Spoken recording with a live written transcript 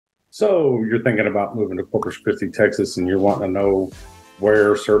So you're thinking about moving to Corpus Christi, Texas, and you're wanting to know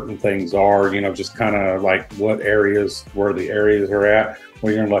where certain things are, just kind of like what areas, where the areas are at.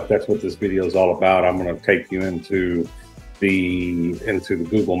 Well, you're like, that's what this video is all about. I'm going to take you into the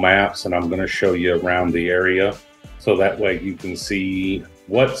Google Maps, and I'm going to show you around the area, so that way you can see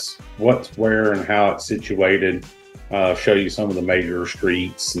what's where and how it's situated. Show you some of the major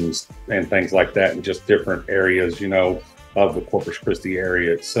streets and things like that, and just different areas, of the Corpus Christi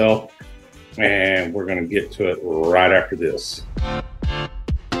area itself. And we're going to get to it right after this.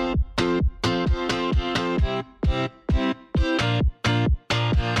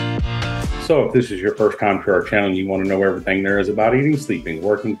 So if this is your first time to our channel and you want to know everything there is about eating, sleeping,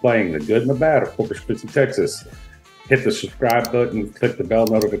 working, playing, the good and the bad of Corpus Christi, Texas, hit the subscribe button, click the bell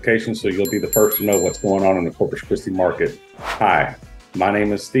notification so you'll be the first to know what's going on in the Corpus Christi market. Hi, my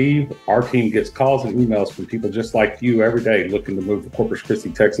name is Steve. Our team gets calls and emails from people just like you every day looking to move to Corpus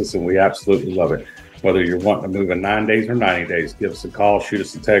Christi, Texas, and we absolutely love it. Whether you're wanting to move in 9 days or 90 days, give us a call, shoot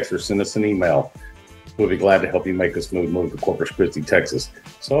us a text, or send us an email. We'll be glad to help you make this move to Corpus Christi, Texas.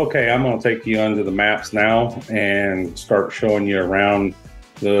 So, okay, I'm going to take you under the maps now and start showing you around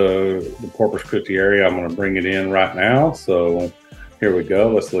the Corpus Christi area. I'm going to bring it in right now. So here we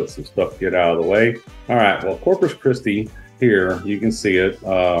go. Let's let some stuff get out of the way. All right. Well, Corpus Christi here, you can see it.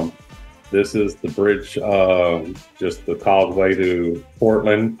 This is the bridge, just the causeway to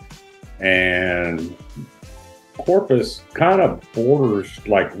Portland, and Corpus kind of borders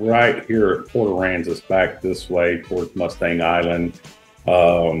like right here at Port Aransas back this way towards Mustang Island.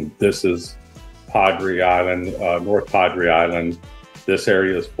 This is Padre Island, North Padre Island. This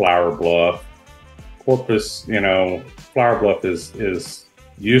area is Flower Bluff. Corpus, Flower Bluff is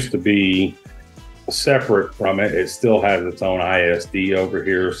used to be separate from it. It still has its own ISD over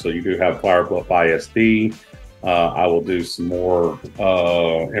here. So you do have Flower Bluff ISD. I will do some more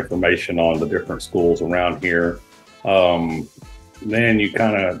information on the different schools around here. Then you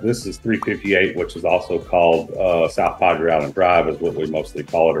this is 358, which is also called South Padre Island Drive, is what we mostly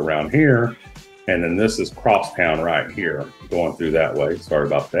call it around here. And then this is Crosstown right here, going through that way. Sorry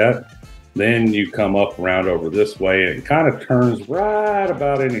about that. Then you come up around over this way, and it kind of turns right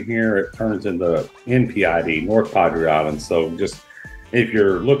about in here. It turns into NPID, North Padre Island. So just if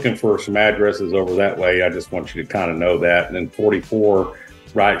you're looking for some addresses over that way, I just want you to kind of know that. And then 44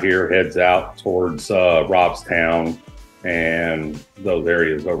 right here heads out towards Robstown and those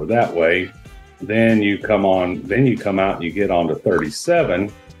areas over that way. Then you come out and you get onto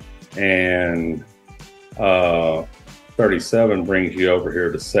 37, and 37 brings you over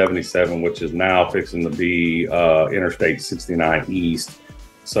here to 77, which is now fixing to be Interstate 69 East.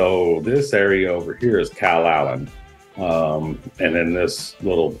 So this area over here is Cal Island. And then this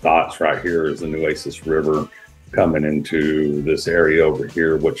little dots right here is the Nueces River coming into this area over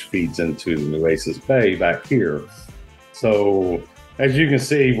here, which feeds into the Nueces Bay back here. So as you can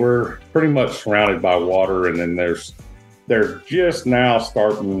see, we're pretty much surrounded by water, and then they're just now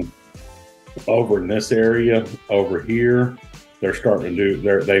starting over in this area over here. They're starting to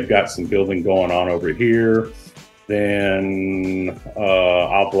do, they've got some building going on over here. Then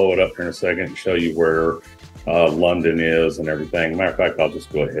I'll blow it up here in a second and show you where London is and everything. Matter of fact, I'll just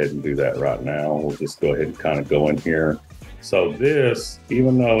go ahead and do that right now. We'll just go ahead and kind of go in here. So this,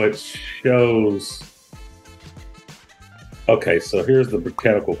 even though it shows, okay, so here's the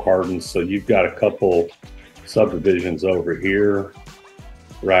Botanical Gardens. So you've got a couple subdivisions over here,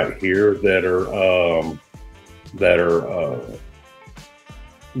 right here, that are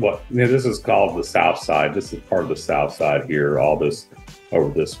this is called the South Side. This is part of the South Side here. All this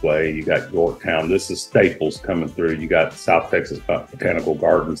over this way. You got Yorktown. This is Staples coming through. You got South Texas Botanical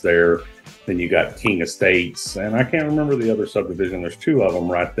Gardens there. Then you got King Estates, and I can't remember the other subdivision. There's two of them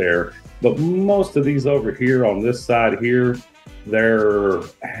right there. But most of these over here on this side here, they're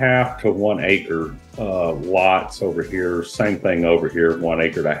half to 1 acre lots over here. Same thing over here, 1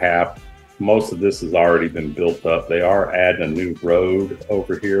 acre to half. Most of this has already been built up. They are adding a new road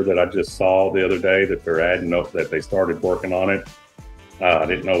over here that I just saw the other day that they're adding, that they started working on it. I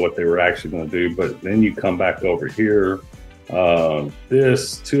didn't know what they were actually going to do, but then you come back over here.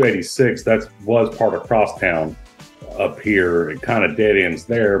 This 286, that was part of Crosstown up here. It kind of dead ends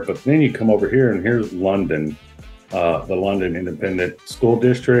there, but then you come over here and here's London, the London Independent School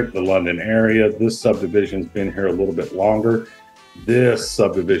District, the London area. This subdivision's been here a little bit longer. This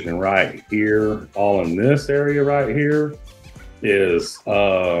subdivision right here, all in this area right here, is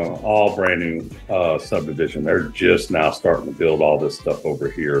all brand new subdivision. They're just now starting to build all this stuff over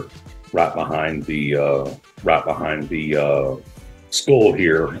here, right behind the school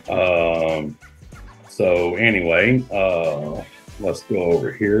here. So anyway, let's go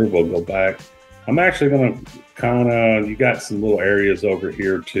over here. We'll go back. I'm actually going to kind of, you got some little areas over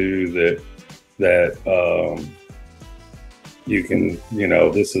here too that you can,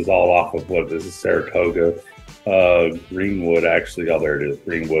 this is all off of what this is, Saratoga. Greenwood, actually. Oh, there it is,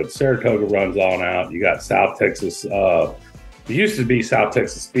 Greenwood. Saratoga runs on out. You got South Texas. It used to be South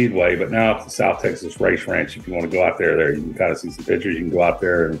Texas Speedway, but now it's the South Texas Race Ranch. If you want to go out there, you can kind of see some pictures. You can go out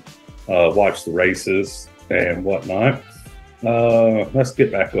there and watch the races and whatnot. Let's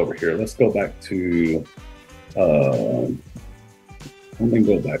get back over here. Let's go back to, let me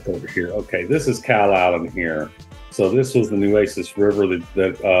go back over here. Okay, this is Cow Island here. So this was the Nueces River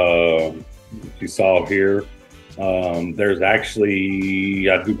that you saw here. There's actually,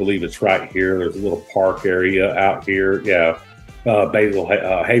 I do believe it's right here. There's a little park area out here. Yeah,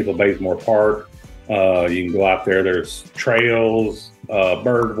 Hazel Bazemore Park. You can go out there. There's trails,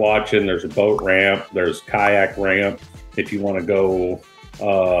 bird watching. There's a boat ramp. There's kayak ramp. If you want to go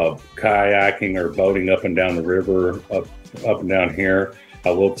kayaking or boating up and down the river, up and down here,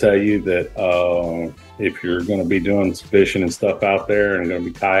 I will tell you that if you're going to be doing fishing and stuff out there and going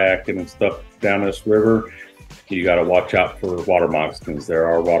to be kayaking and stuff down this river, you got to watch out for water moccasins. There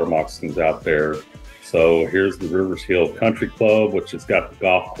are water moccasins out there. So here's the Rivers Hill Country Club, which has got the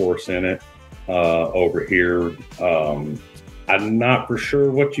golf course in it over here. I'm not for sure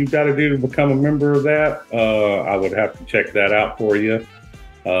what you've got to do to become a member of that. I would have to check that out for you.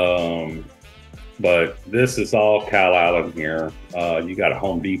 But this is all Cow Island here. You got a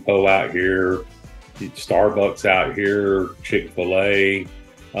Home Depot out here, Starbucks out here, Chick-fil-A,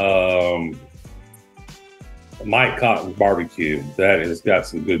 Mike Cotton's Barbecue. That has got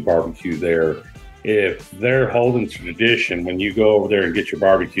some good barbecue there. If they're holding tradition, when you go over there and get your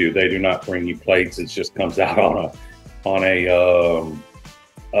barbecue, they do not bring you plates. It just comes out on a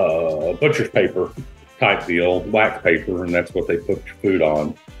butcher's paper type deal, wax paper, and that's what they put your food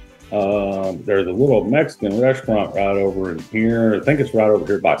on. There's a little Mexican restaurant right over in here. I think it's right over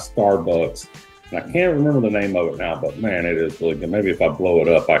here by Starbucks. And I can't remember the name of it now, but man, it is really good. Maybe if I blow it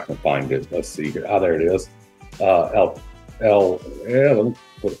up, I can find it. Let's see here. Oh, there it is. Let me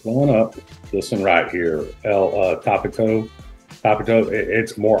put it blowing up. This one right here, Tapito.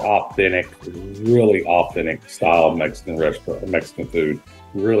 It's more authentic, really authentic style Mexican restaurant, Mexican food.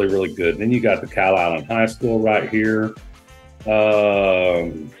 Really, really good. And then you got the Cow Island High School right here. Cow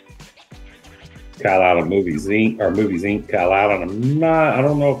Island Movies Inc. Cow Island. I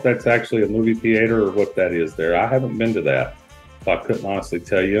don't know if that's actually a movie theater or what that is there. I haven't been to that. So I couldn't honestly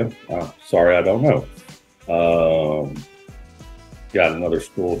tell you. Sorry, I don't know. Got another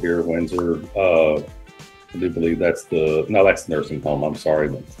school here, Windsor. I do believe that's the nursing home. I'm sorry.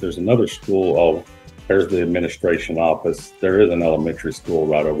 There's another school. Oh, there's the administration office. There is an elementary school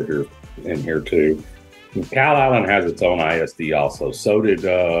right over here in here too. And Cow Island has its own ISD also. So did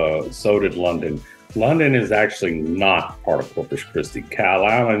London. London is actually not part of Corpus Christi. Cow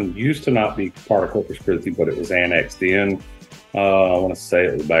Island used to not be part of Corpus Christi, but it was annexed in. I want to say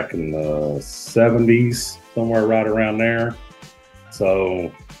it was back in the 70s, somewhere right around there.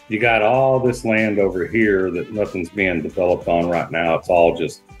 So you got all this land over here that nothing's being developed on right now. It's all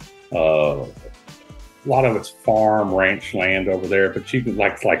just a lot of it's farm ranch land over there. But you can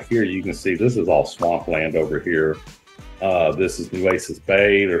like here, you can see this is all swamp land over here. This is Nueces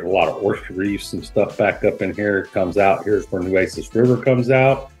Bay. There's a lot of orchard reefs and stuff back up in here. It comes out. Here's where Nueces River comes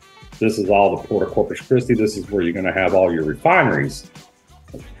out. This is all the Port of Corpus Christi. This is where you're going to have all your refineries.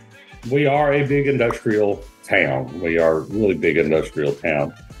 We are a big industrial town. We are a really big industrial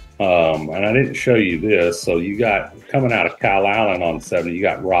town. And I didn't show you this. So you got coming out of Cow Island on 70, you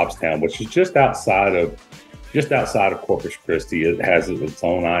got Robstown, which is just outside of Corpus Christi. It has its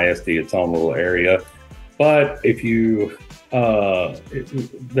own ISD, its own little area. But if you,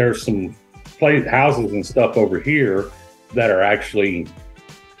 there's some houses and stuff over here that are actually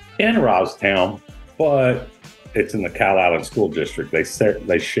in Robstown, but it's in the Cow Island School District. They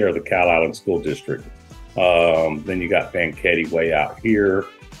share the Cow Island School District. Then you got Banquetti way out here,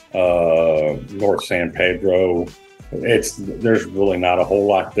 North San Pedro. There's really not a whole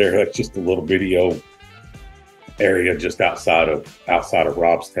lot there. That's just a little video area just outside of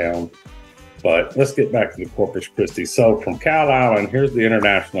Robstown. But let's get back to the Corpus Christi. So from Cow Island, here's the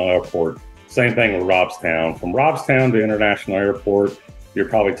International Airport. Same thing with Robstown. From Robstown to International Airport, you're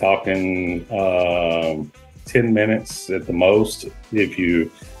probably talking 10 minutes at the most. If you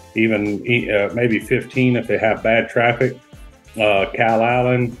even maybe 15 if they have bad traffic. Cow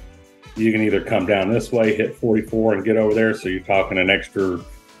Island, you can either come down this way, hit 44 and get over there. So you're talking an extra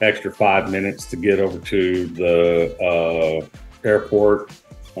 5 minutes to get over to the airport.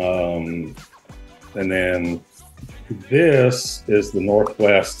 And then This is the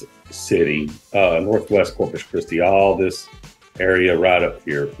Northwest city, Northwest Corpus Christi, all this area right up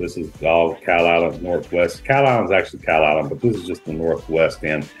here. This is all Cal Island, Northwest. Cal Island's actually Cal Island, but this is just the Northwest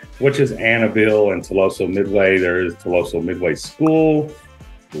end, which is Annabelle and Toloso Midway. There is Toloso Midway School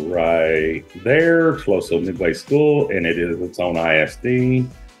right there, Toloso Midway School, and it is its own ISD.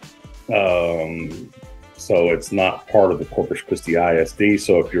 So it's not part of the Corpus Christi ISD.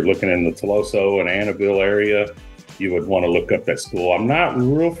 So if you're looking in the Toloso and Annabelle area, you would want to look up that school. I'm not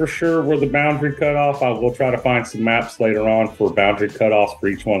real for sure where the boundary cutoff. I will try to find some maps later on for boundary cutoffs for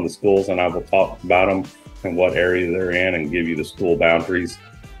each one of the schools, and I will talk about them and what area they're in and give you the school boundaries.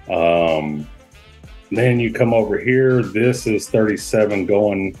 Then you come over here. This is 37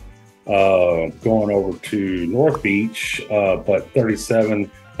 going over to North Beach, but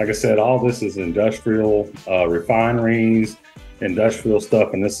 37, like I said, all this is industrial refineries, industrial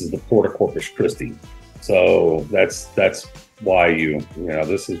stuff, and this is the Port of Corpus Christi. So that's why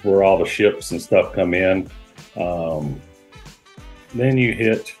this is where all the ships and stuff come in. Then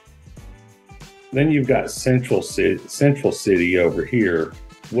you've got Central City over here,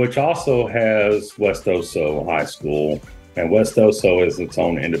 which also has West Oso High School, and West Oso is its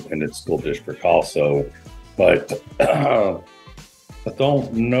own independent school district also. But I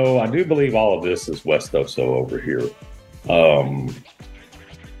don't know. I do believe all of this is West Oso over here.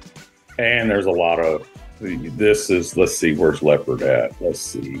 And there's a lot of, let's see, where's Leopard at? Let's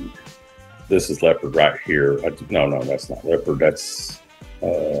see. This is Leopard right here. No, that's not Leopard. That's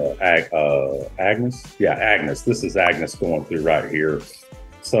Agnes. Yeah, Agnes. This is Agnes going through right here.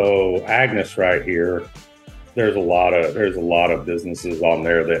 So Agnes right here, there's a lot of businesses on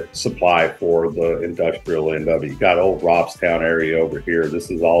there that supply for the industrial end of it. You got old Robstown area over here. This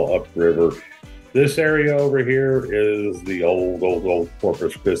is all upriver. This area over here is the old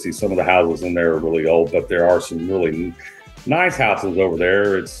Corpus Christi. Some of the houses in there are really old, but there are some really nice houses over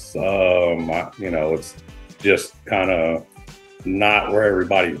there. It's, it's just kind of not where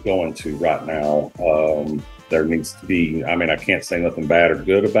everybody's going to right now. There needs to be, I can't say nothing bad or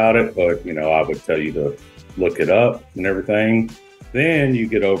good about it, but, I would tell you to look it up and everything. Then you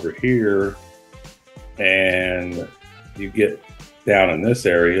get over here and you get down in this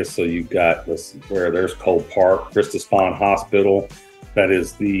area. So you've got this where there's Cole Park, Christus Pond Hospital. That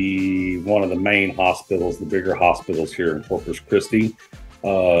is one of the main hospitals, the bigger hospitals here in Corpus Christi.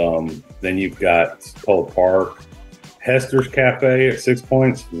 Then you've got Cole Park. Hester's Cafe at 6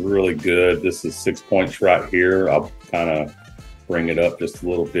 Points, really good. This is 6 Points right here. I'll kind of bring it up just a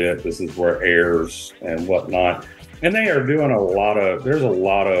little bit. This is where heirs and whatnot. And they are doing there's a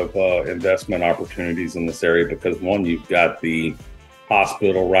lot of investment opportunities in this area because one, you've got the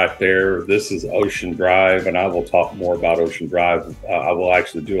hospital right there. This is Ocean Drive, and I will talk more about Ocean Drive. I will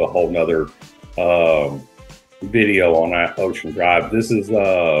actually do a whole nother video on that Ocean Drive. This is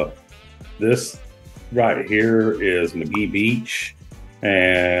this right here is McGee Beach,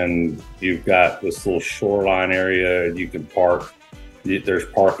 and you've got this little shoreline area, and you can park. There's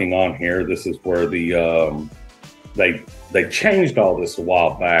parking on here. This is where the they changed all this a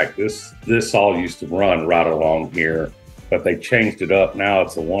while back. This all used to run right along here, but they changed it up. Now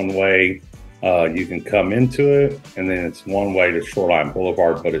it's a one-way. You can come into it, and then it's one way to Shoreline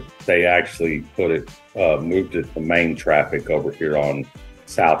Boulevard, but they actually moved it to main traffic over here on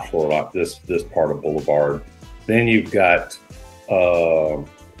South Shoreline, this part of Boulevard. Then you've got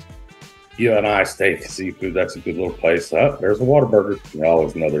UNI Steak Seafood. That's a good little place. There's a Whataburger. You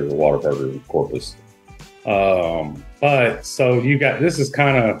always know there's a Whataburger in Corpus. But so you got, this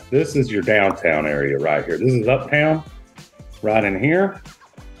is your downtown area right here. This is uptown right in here.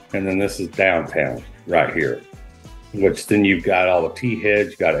 And then this is downtown right here, which then you've got all the T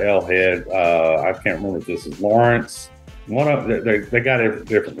heads, you got L head. I can't remember if this is Lawrence. They got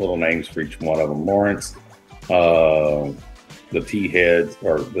different little names for each one of them. Lawrence, the T heads,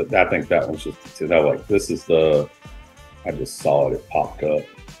 I think that one's just, this is I just saw it popped up.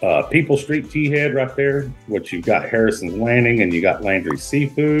 People Street T head right there, which you've got Harrison's Landing and you got Landry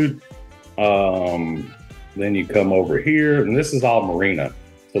Seafood. Then you come over here, and this is all marina.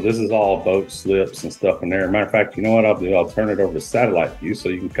 So this is all boat slips and stuff in there. Matter of fact, you know what I'll do? I'll turn it over to satellite view so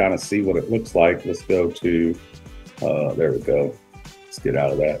you can kind of see what it looks like. Let's go to, there we go. Let's get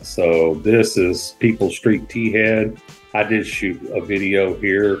out of that. So this is People Street T-Head. I did shoot a video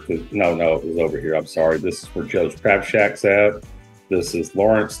here. No, it was over here. I'm sorry. This is where Joe's Crab Shack's at. This is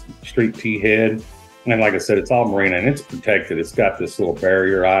Lawrence Street T-Head. And like I said, it's all marina and it's protected. It's got this little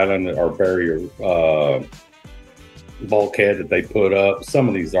barrier island or barrier bulkhead that they put up. Some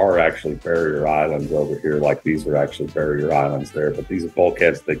of these are actually barrier islands over here. Like these are actually barrier islands there, but these are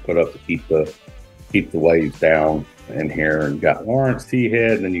bulkheads they put up to keep the waves down in here. And you got Lawrence,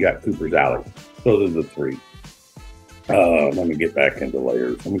 T-Head, and then you got Cooper's Alley. Those are the three. Let me get back into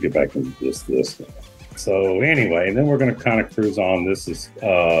layers. Let me get back into this. So anyway, and then we're going to kind of cruise on. This is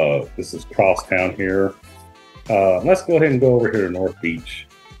Crosstown here. Let's go ahead and go over here to North Beach.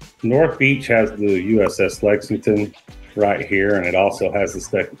 North Beach has the USS Lexington right here, and it also has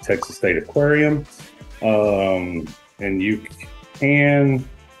the Texas State Aquarium. And you can,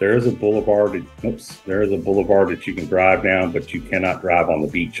 there is a boulevard that you can drive down, but you cannot drive on the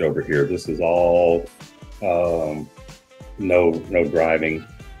beach over here. This is all no driving.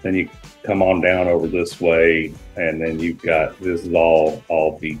 Then you come on down over this way, and then you've got, this is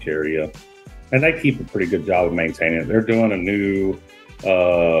all beach area. And they keep a pretty good job of maintaining it. They're doing a new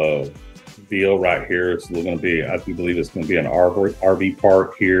deal right here. It's going to be, I do believe it's going to be an RV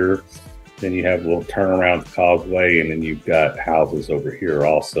park here. Then you have a little turnaround causeway, and then you've got houses over here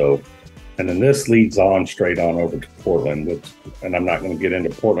also. And then this leads on straight on over to Portland, and I'm not going to get into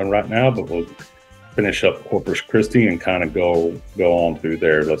Portland right now, but we'll finish up Corpus Christi and kind of go on through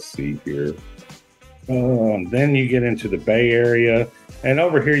there. Let's see here. Then you get into the Bay Area, and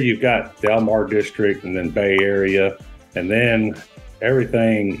over here you've got Del Mar District, and then Bay Area, and then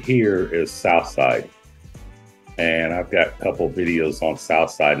everything here is Southside. And I've got a couple videos on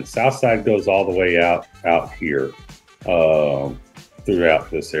Southside, and Southside goes all the way out here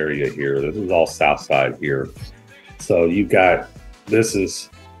throughout this area here. This is all Southside here. So you've got, this is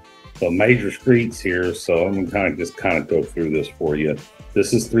the major streets here. So I'm gonna kind of go through this for you.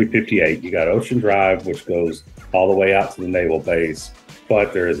 This is 358. You got Ocean Drive, which goes all the way out to the naval base,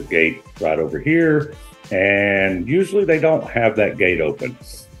 but there is a gate right over here. And usually they don't have that gate open.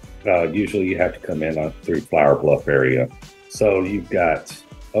 Usually you have to come in through Flower Bluff area. So you've got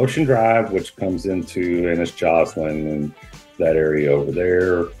Ocean Drive, which comes into Ennis Joslin and that area over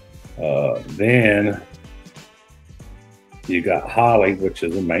there. Then you got Holly, which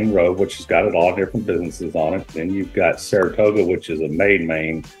is a main road, which has got a lot of different businesses on it. Then you've got Saratoga, which is a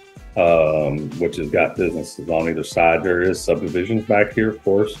main, which has got businesses on either side. There is subdivisions back here, of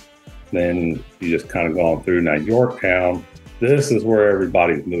course. Then you just kind of go on through. Now Yorktown, this is where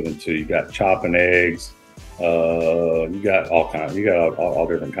everybody's moving to. You got Chopping Eggs, you got all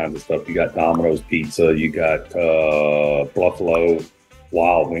different kinds of stuff. You got Domino's Pizza, you got Buffalo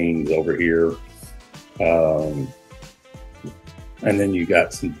Wild Wings over here. And then you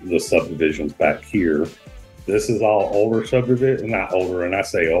got the subdivisions back here. This is all older subdivision, not older, and I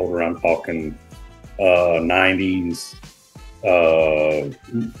say older, I'm talking 90s,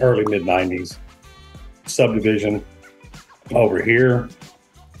 early mid 90s subdivision over here.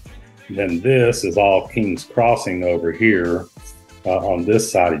 Then this is all King's Crossing over here on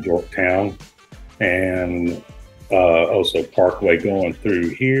this side of Yorktown, and also Parkway going through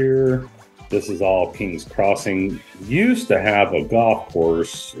here. This is all King's Crossing. Used to have a golf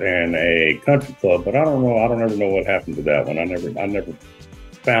course and a country club, but I don't ever know what happened to that one. I never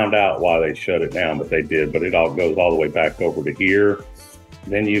found out why they shut it down, but they did. But it all goes all the way back over to here.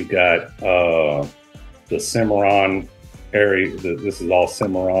 Then you've got the Cimarron area. This is all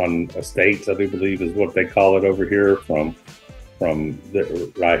Cimarron Estates, I do believe is what they call it over here, from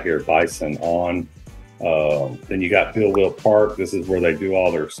right here, Bison on. Then you got Billville Park. This is where they do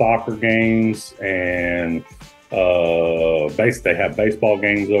all their soccer games, and they have baseball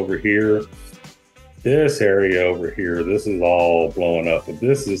games over here. This area over here, this is all blowing up, but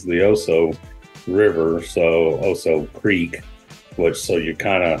this is the Oso River, so Oso Creek, so you're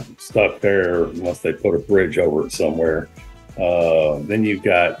kind of stuck there unless they put a bridge over it somewhere. Then you've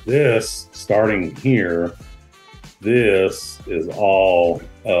got this starting here. This is all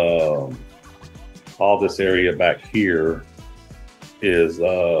this area back here is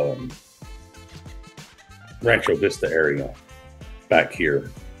Rancho Vista area back here,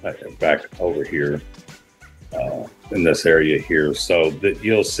 back over here in this area here. So that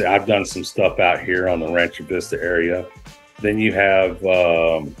you'll see, I've done some stuff out here on the Rancho Vista area. Then you have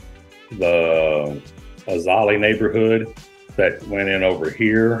the Azali neighborhood that went in over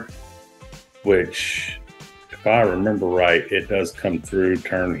here, which, if I remember right, it does come through,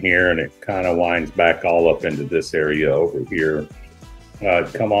 turn here, and it kind of winds back all up into this area over here.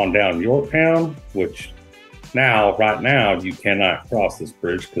 Come on down Yorktown, which right now, you cannot cross this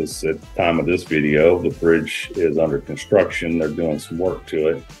bridge because at the time of this video, the bridge is under construction. They're doing some work to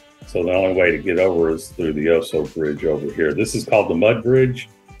it. So the only way to get over is through the Oso Bridge over here. This is called the Mud Bridge,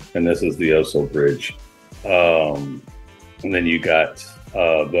 and this is the Oso Bridge. And then you got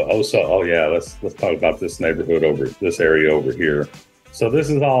the Oso. Oh yeah, let's talk about this neighborhood this area over here. So this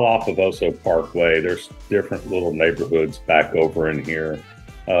is all off of Oso Parkway. There's different little neighborhoods back over in here.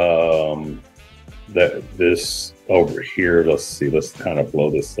 This over here, let's see, let's kind of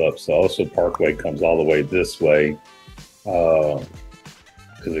blow this up. So Oso Parkway comes all the way this way, because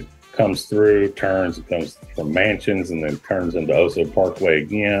it comes through, turns, it comes from Mansions and then turns into Oso Parkway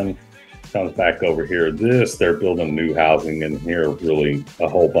again, comes back over here. They're building new housing in here, really a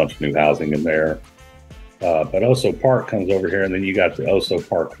whole bunch of new housing in there. But Oso Park comes over here, and then you got the Oso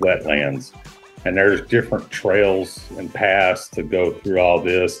Park wetlands. And there's different trails and paths to go through all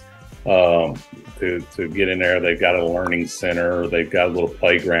this. To get in there, they've got a learning center. They've got a little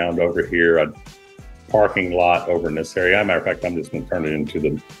playground over here, a parking lot over in this area. As a matter of fact, I'm just going to turn it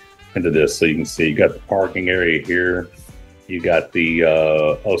into this so you can see. You got the parking area here. You got the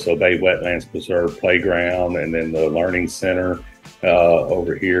Oso Bay Wetlands Preserve playground, and then the learning center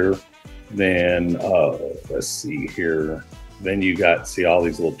over here. Then let's see here. Then you got, see all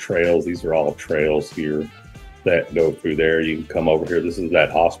these little trails. These are all trails here that go through there. You can come over here. This is that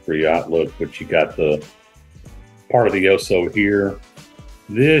Osprey outlook, but you got the part of the Oso here.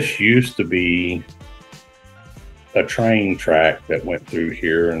 This used to be a train track that went through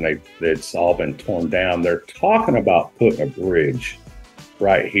here, and it's all been torn down. They're talking about putting a bridge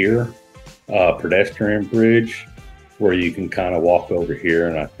right here, pedestrian bridge, where you can kind of walk over here.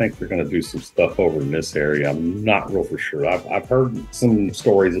 And I think they're going to do some stuff over in this area. I'm not real for sure. I've heard some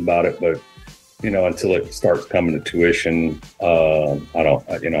stories about it, but until it starts coming to tuition, I'm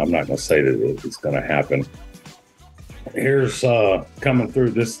not going to say that it's going to happen. Here's coming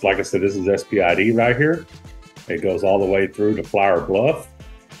through this, like I said, this is SPID right here. It goes all the way through to Flower Bluff.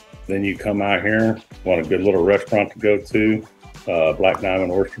 Then you come out here, want a good little restaurant to go to, Black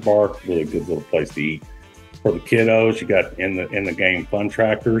Diamond Oyster Bar, really good little place to eat. For the kiddos, you got in the game fun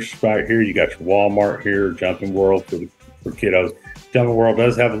trackers right here. You got your Walmart here, Jumping World for kiddos. Jumping World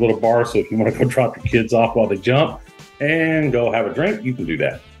does have a little bar, so if you want to go drop your kids off while they jump and go have a drink, you can do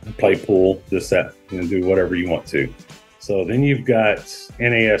that. Play pool, this, that, and do whatever you want to. So then you've got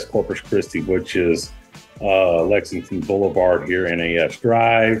NAS Corpus Christi, which is Lexington Boulevard here, NAS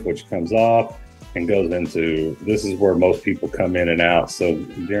Drive, which comes off and goes into, this is where most people come in and out. So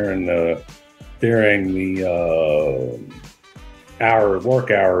during the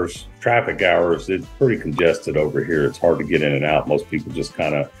work hours, traffic hours, it's pretty congested over here. It's hard to get in and out. Most people just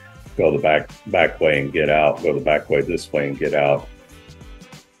kind of go the back way and get out, go the back way this way and get out.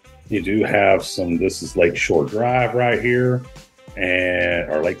 You do have this is Lakeshore Drive right here,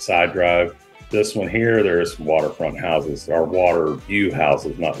 or Lakeside Drive. This one here, there is some waterfront houses, or water view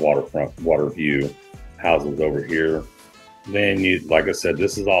houses, not waterfront, water view houses over here. Then like I said,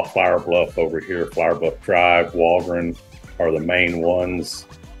 this is all Flower Bluff over here. Flower Bluff Drive, Waldron are the main ones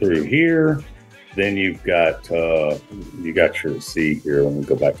through here. Then you've got your seat here. Let me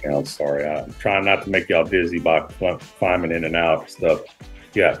go back down. Sorry, I'm trying not to make y'all dizzy by climbing in and out of stuff.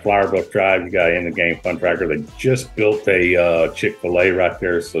 You got Flower Bluff Drive. You got In the Game Fun Tracker. They just built a Chick-fil-A right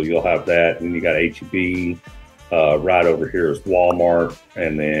there, so you'll have that. And then you got HEB. Right over here is Walmart,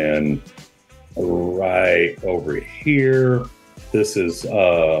 and then right over here, this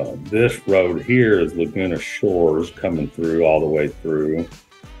road here is Laguna Shores coming through all the way through.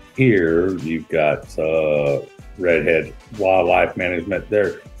 Here you've got Redhead Wildlife Management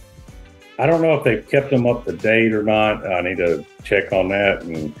there. I don't know if they've kept them up to date or not. I need to check on that.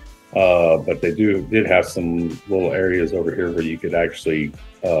 And but they did have some little areas over here where you could actually,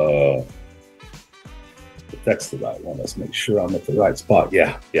 if that's the right one, let's make sure I'm at the right spot.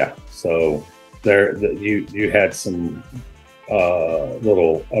 Yeah. So there, you had some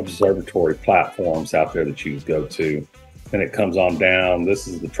little observatory platforms out there that you could go to. And it comes on down. This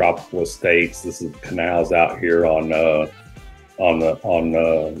is the tropical estates. This is the canals out here in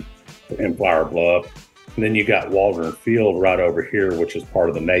Flower Bluff. And then you got Waldron Field right over here, which is part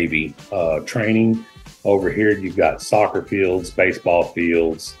of the Navy training. Over here, you've got soccer fields, baseball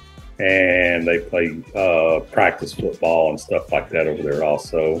fields, and they play practice football and stuff like that over there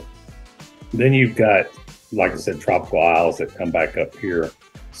also. Then you've got, like I said, tropical isles that come back up here.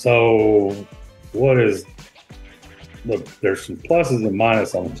 So look, there's some pluses and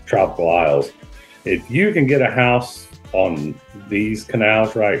minuses on the tropical isles. If you can get a house on these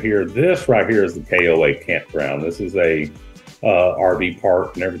canals right here, this right here is the KOA campground. This is a RV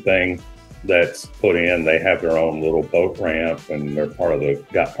park and everything that's put in. They have their own little boat ramp, and they're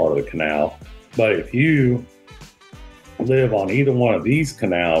got part of the canal. But if you live on either one of these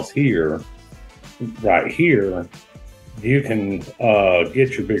canals here, right here, you can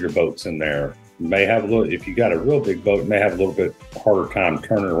get your bigger boats in there. May have a little, if you got a real big boat, may have a little bit harder time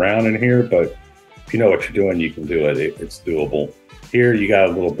turning around in here, but if you know what you're doing, you can do it. It's doable. Here you got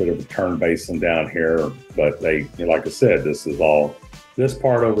a little bit of a turn basin down here, but like I said, this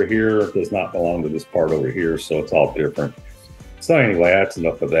part over here does not belong to this part over here, so it's all different. So anyway, that's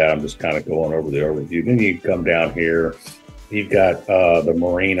enough of that. I'm just kind of going over the overview. Then you come down here, you've got the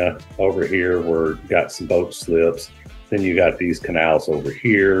marina over here where you got some boat slips. Then you got these canals over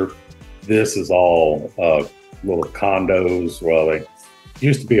here. This is all little condos. Well, they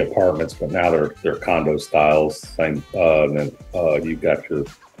used to be apartments, but now they're condo styles. Same. Then you've got your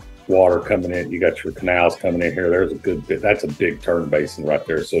water coming in. You got your canals coming in here. There's a good bit. That's a big turn basin right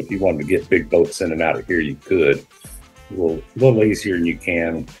there. So if you wanted to get big boats in and out of here, you could. A little easier than you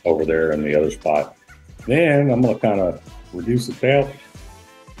can over there in the other spot. Then I'm going to kind of reduce it down,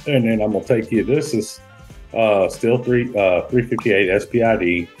 and then I'm going to take you. This is still 358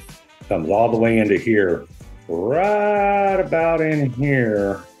 SPID. Comes all the way into here. Right about in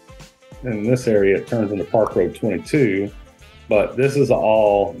here, in this area, it turns into Park Road 22, but this is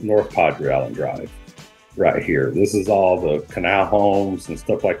all North Padre Island Drive right here. This is all the canal homes and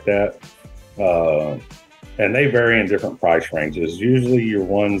stuff like that, and they vary in different price ranges. Usually your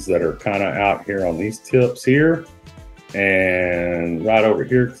ones that are kind of out here on these tips here and right over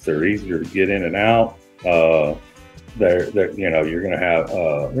here, because they're easier to get in and out, they're you're going to have,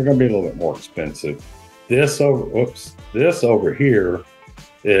 they're going to be a little bit more expensive. This over here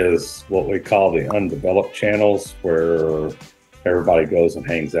is what we call the undeveloped channels, where everybody goes and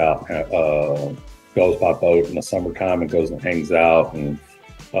hangs out, goes by boat in the summertime and goes and hangs out, and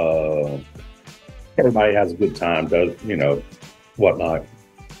everybody has a good time, does, whatnot.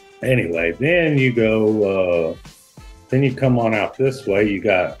 Anyway, then you go, then you come on out this way. You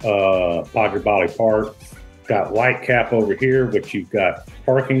got Padre Valley Park, got White Cap over here, which you've got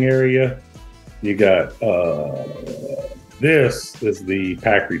parking area. You got, this is the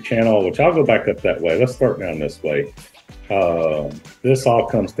Packery Channel, which I'll go back up that way. Let's start down this way. This all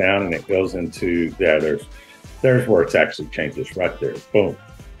comes down and it goes into, there's where it's actually changes right there. Boom.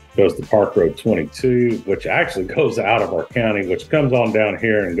 Goes to Park Road 22, which actually goes out of our county, which comes on down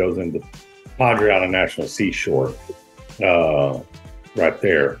here and goes into Padre Island National Seashore, right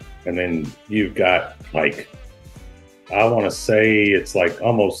there. And then you've got, like, I want to say it's like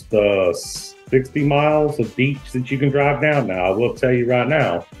almost 60 miles of beach that you can drive down. Now, I will tell you right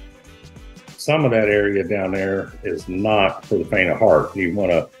now, some of that area down there is not for the faint of heart. You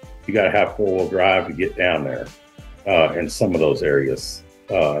got to have four-wheel drive to get down there in some of those areas.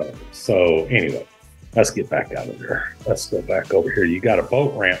 So anyway, let's get back out of there. Let's go back over here. You got a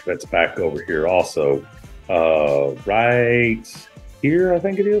boat ramp that's back over here also, right here, I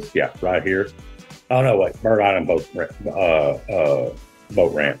think it is. Yeah, right here. Oh no, wait, Bird Island boat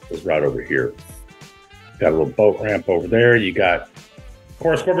ramp is right over here. Got a little boat ramp over there. You got, of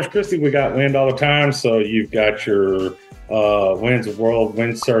course, Corpus Christi, we got wind all the time. So you've got your Winds of World,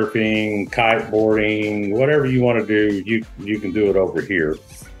 windsurfing, kiteboarding, whatever you want to do, you can do it over here.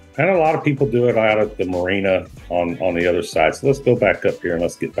 And a lot of people do it out at the marina on the other side. So let's go back up here and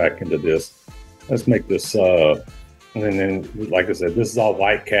let's get back into this. Let's make this, and then, like I said, this is all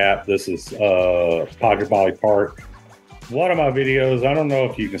White Cap. This is Padre Valley Park. One of my videos, I don't know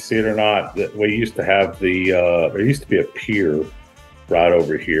if you can see it or not, that we used to have there used to be a pier right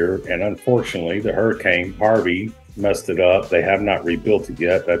over here. And unfortunately, the Hurricane Harvey messed it up. They have not rebuilt it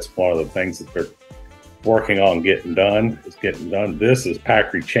yet. That's one of the things that they're working on getting done. This is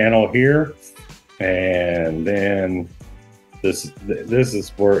Packery Channel here. And then this is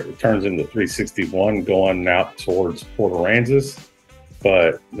where it turns into 361 going out towards Port Aransas.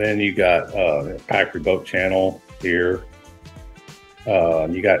 But then you got Packery Boat Channel here.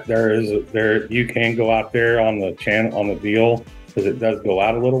 You got you can go out there on the channel on the deal, because it does go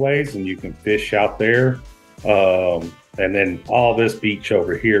out a little ways and you can fish out there. And then all this beach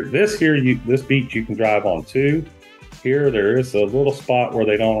over here, this beach you can drive on too. Here there is a little spot where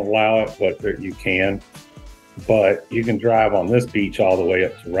they don't allow it, but you can. But you can drive on this beach all the way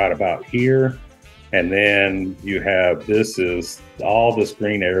up to right about here. And then you have, all this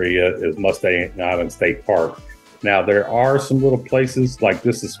green area is Mustang Island State Park. Now there are some little places, like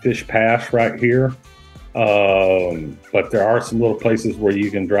this is Fish Pass right here. But there are some little places where you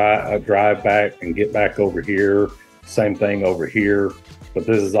can drive back and get back over here. Same thing over here. But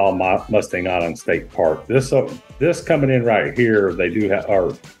this is all Mustang Island State Park. This coming in right here, they do have,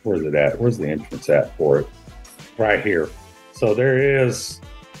 or where's it at? Where's the entrance at for it? Right here. So there is,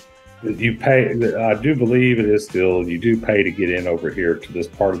 you pay, I do believe it is still, you do pay to get in over here to this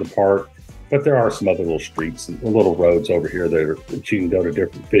part of the park. But there are some other little streets and little roads over here that you can go to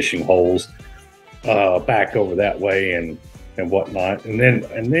different fishing holes back over that way and whatnot. And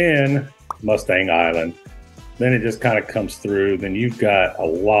then Mustang Island. Then it just kind of comes through. Then you've got a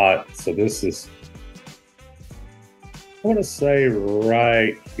lot. So this is, I want to say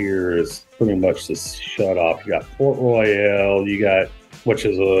right here is pretty much the shut off. You got Port Royale, which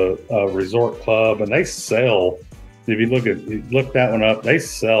is a resort club, and they sell. If you look that one up, they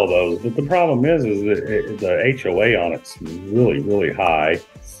sell those. But the problem is that the HOA on it's really, really high.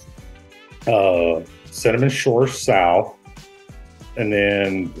 Cinnamon Shores South, and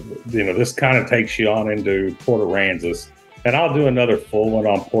then this kind of takes you on into Port Aransas. And I'll do another full one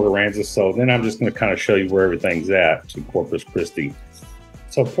on Port Aransas. So then I'm just going to kind of show you where everything's at to Corpus Christi.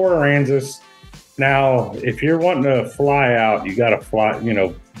 So Port Aransas. Now, if you're wanting to fly out, you got to fly,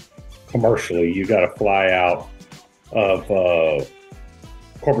 commercially, you got to fly out of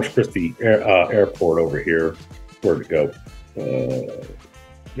Corpus Christi Airport over here. Where'd it go?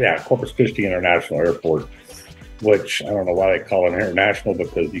 Corpus Christi International Airport, which I don't know why they call it international,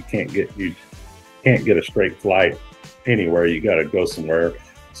 because you can't get a straight flight anywhere. You got to go somewhere.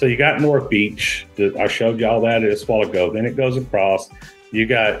 So you got North Beach. I showed you all that a while ago. Then it goes across. You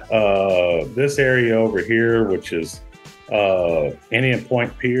got this area over here, which is Indian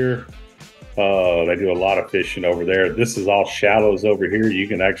Point Pier. They do a lot of fishing over there. This is all shallows over here. You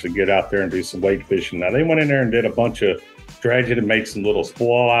can actually get out there and do some wade fishing. Now, they went in there and did a bunch of dredging and made some little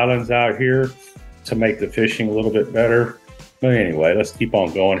spoil islands out here to make the fishing a little bit better. But anyway, let's keep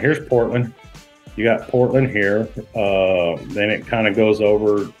on going. Here's Portland. You got Portland here. Then it kind of goes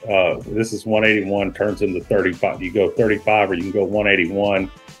over. This is 181, turns into 35. You go 35 or you can go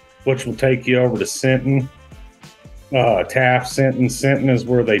 181, which will take you over to Sinton. Taft, Sinton. Sinton is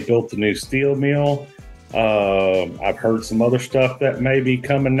where they built the new steel mill. I've heard some other stuff that may be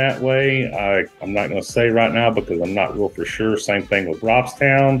coming that way. I'm not going to say right now because I'm not real for sure. Same thing with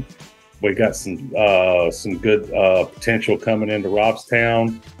Robstown. We got some good potential coming into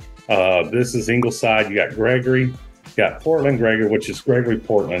Robstown. This is Ingleside. You got Gregory. You got Portland Gregory, which is Gregory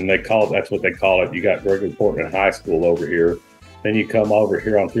Portland. That's what they call it. You got Gregory Portland High School over here. Then you come over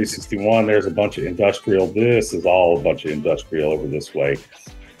here on 361. There's a bunch of industrial. This is all a bunch of industrial over this way.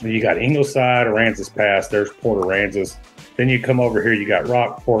 Then you got Ingleside, Aransas Pass. There's Port Aransas. Then you come over here. You got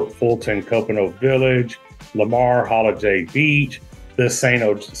Rockport, Fulton, Copano Village, Lamar, Holiday Beach, this San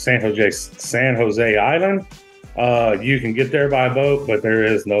Jose Island. You can get there by boat, but there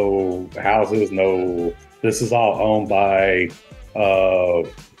is no houses. This is all owned by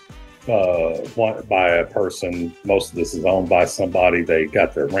a person. Most of this is owned by somebody. They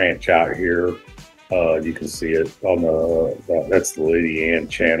got their ranch out here. You can see it on that's the Lady Ann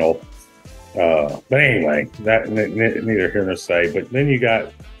channel. But anyway, that neither here nor say. But then you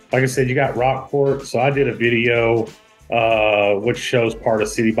got, like I said, you got Rockport. So I did a video which shows part of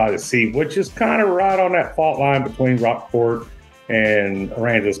City by the Sea, which is kind of right on that fault line between Rockport and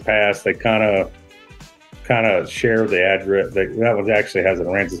Aransas Pass. They kind of share the address. That one actually has an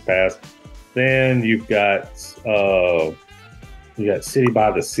Aransas Pass. Then you've got City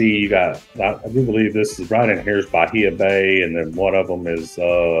by the Sea. I do believe this is right in here's Bahia Bay, and then one of them is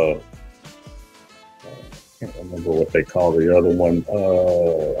I can't remember what they call the other one.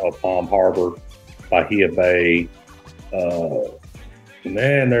 Palm Harbor, Bahia Bay. And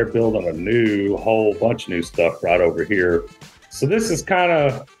then they're building a whole bunch of new stuff right over here. So this is kind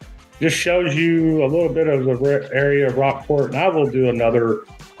of just shows you a little bit of the area of Rockport, and I will do another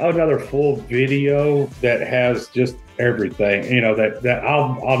full video that has just everything. That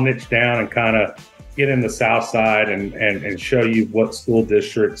I'll niche down and kind of get in the South Side and show you what school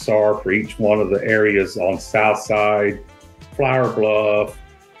districts are for each one of the areas on South Side. Flower Bluff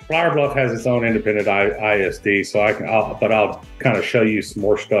has its own independent ISD, so I'll kind of show you some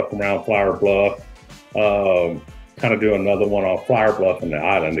more stuff around Flower Bluff. Kind of do another one on Flower Bluff and the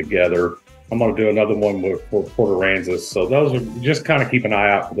island together. I'm going to do another one for Port Aransas. So those are, just kind of keep an eye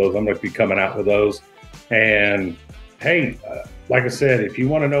out for those. I'm going to be coming out with those. And hey, like I said, if you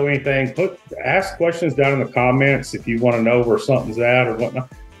want to know anything, ask questions down in the comments. If you want to know where something's at or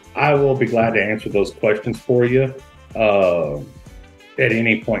whatnot, I will be glad to answer those questions for you at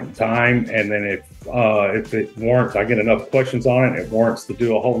any point in time. And then if it warrants, I get enough questions on it, it warrants to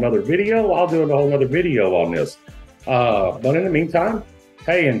do a whole nother video, I'll do a whole nother video on this. But in the meantime,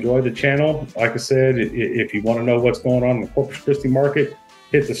 hey, enjoy the channel. Like I said, if you want to know what's going on in the Corpus Christi market,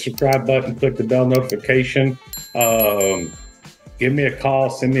 hit the subscribe button, click the bell notification. Give me a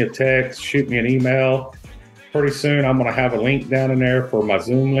call, send me a text, shoot me an email. Pretty soon, I'm going to have a link down in there for my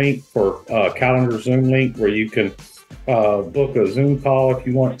Zoom link, for calendar Zoom link, where you can book a Zoom call if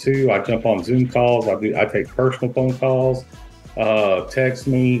you want to. I jump on Zoom calls. I take personal phone calls. Text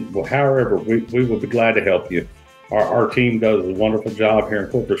me. Well, however, we will be glad to help you. Our team does a wonderful job here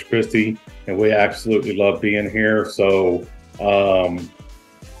in Corpus Christi, and we absolutely love being here. So,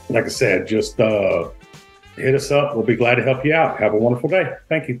 like I said, just hit us up. We'll be glad to help you out. Have a wonderful day.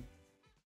 Thank you.